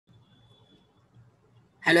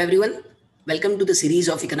Hello everyone, welcome to the series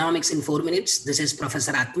of Economics in 4 minutes. This is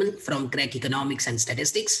Professor Atman from Economics and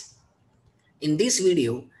Statistics. In this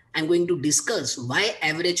video, I'm going to discuss why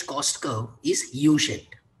average cost curve is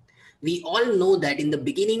U-shaped. We all know that in the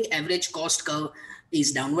beginning, average cost curve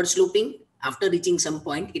is downward sloping. After reaching some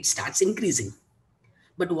point, it starts increasing.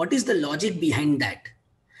 But what is the logic behind that?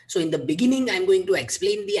 So in the beginning, I'm going to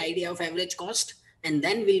explain the idea of average cost, and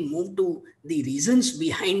then we'll move to the reasons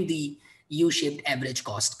behind the U-shaped average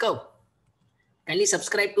cost curve. Kindly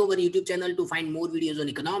subscribe to our YouTube channel to find more videos on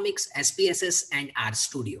economics, SPPS, and R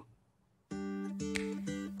Studio.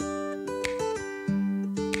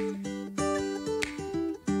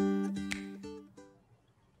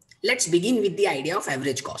 Let's begin with the idea of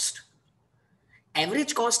average cost.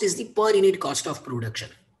 Average cost is the per unit cost of production.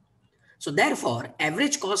 So therefore,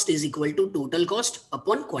 average cost is equal to total cost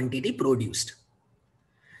upon quantity produced.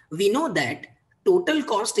 We know that total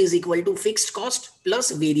cost is equal to fixed cost plus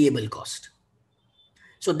variable cost.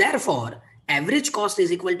 So therefore, average cost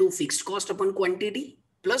is equal to fixed cost upon quantity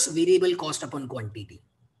plus variable cost upon quantity.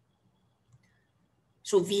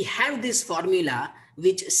 So we have this formula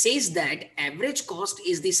which says that average cost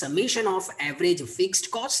is the summation of average fixed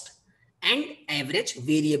cost and average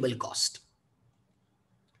variable cost.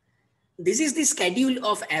 This is the schedule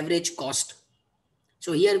of average cost.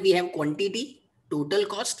 So here we have quantity, total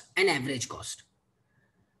cost, and average cost.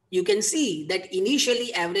 You can see that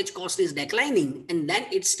initially average cost is declining and then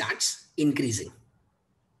it starts increasing.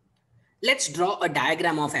 Let's draw a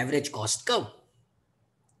diagram of average cost curve.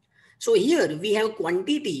 So here we have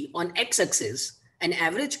quantity on x-axis and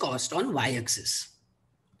average cost on y-axis.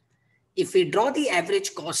 If we draw the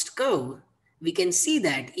average cost curve, we can see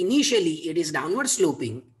that initially it is downward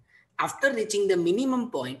sloping. After reaching the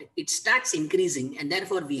minimum point, it starts increasing and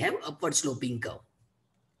therefore we have upward sloping curve.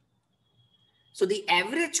 So the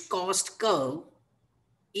average cost curve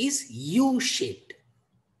is U-shaped.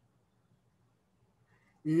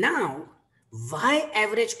 Now, why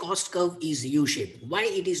average cost curve is U-shaped? Why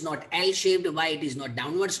it is not L-shaped? Why it is not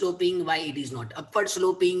downward sloping? Why it is not upward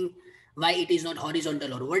sloping? Why it is not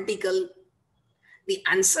horizontal or vertical? The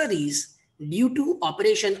answer is due to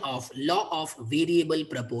operation of law of variable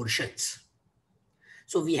proportions.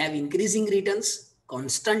 So we have increasing returns,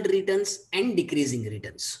 constant returns, and decreasing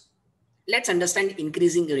returns. Let's understand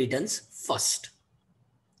increasing returns first.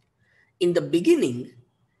 In the beginning,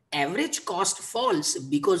 average cost falls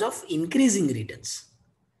because of increasing returns.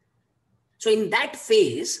 So in that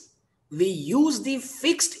phase, we use the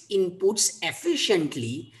fixed inputs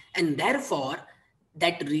efficiently and therefore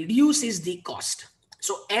that reduces the cost.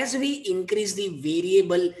 So as we increase the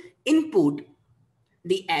variable input,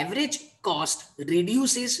 the average cost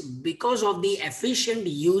reduces because of the efficient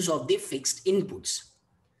use of the fixed inputs.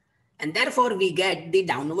 And therefore we get the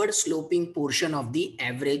downward sloping portion of the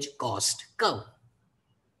average cost curve.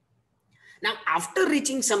 Now, after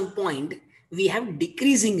reaching some point, we have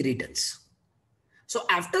decreasing returns. So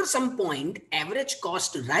after some point, average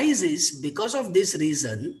cost rises because of this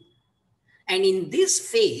reason. And in this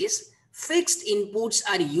phase, fixed inputs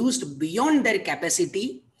are used beyond their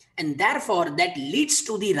capacity. And therefore, that leads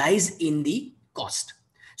to the rise in the cost.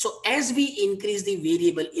 So as we increase the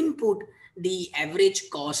variable input, the average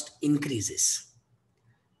cost increases.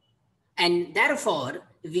 And therefore,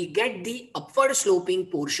 we get the upward sloping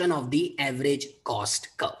portion of the average cost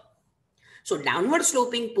curve. So downward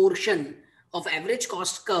sloping portion of average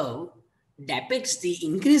cost curve depicts the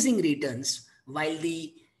increasing returns, while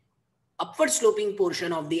the upward sloping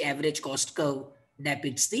portion of the average cost curve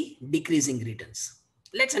depicts the decreasing returns.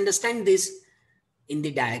 Let's understand this in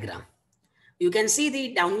the diagram. You can see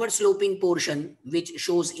the downward sloping portion which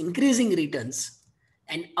shows increasing returns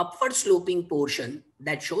and upward sloping portion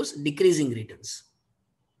that shows decreasing returns.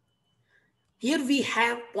 Here we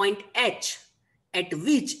have point H at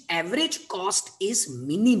which average cost is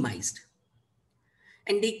minimized.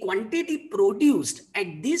 And the quantity produced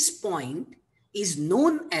at this point is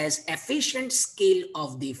known as efficient scale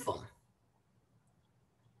of the firm.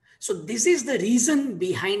 So this is the reason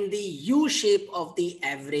behind the U shape of the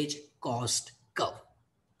average cost curve.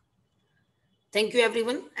 Thank you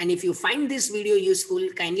everyone. And if you find this video useful,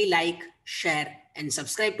 kindly like, share, and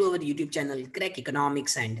subscribe to our YouTube channel, Crack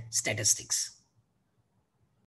Economics and Statistics.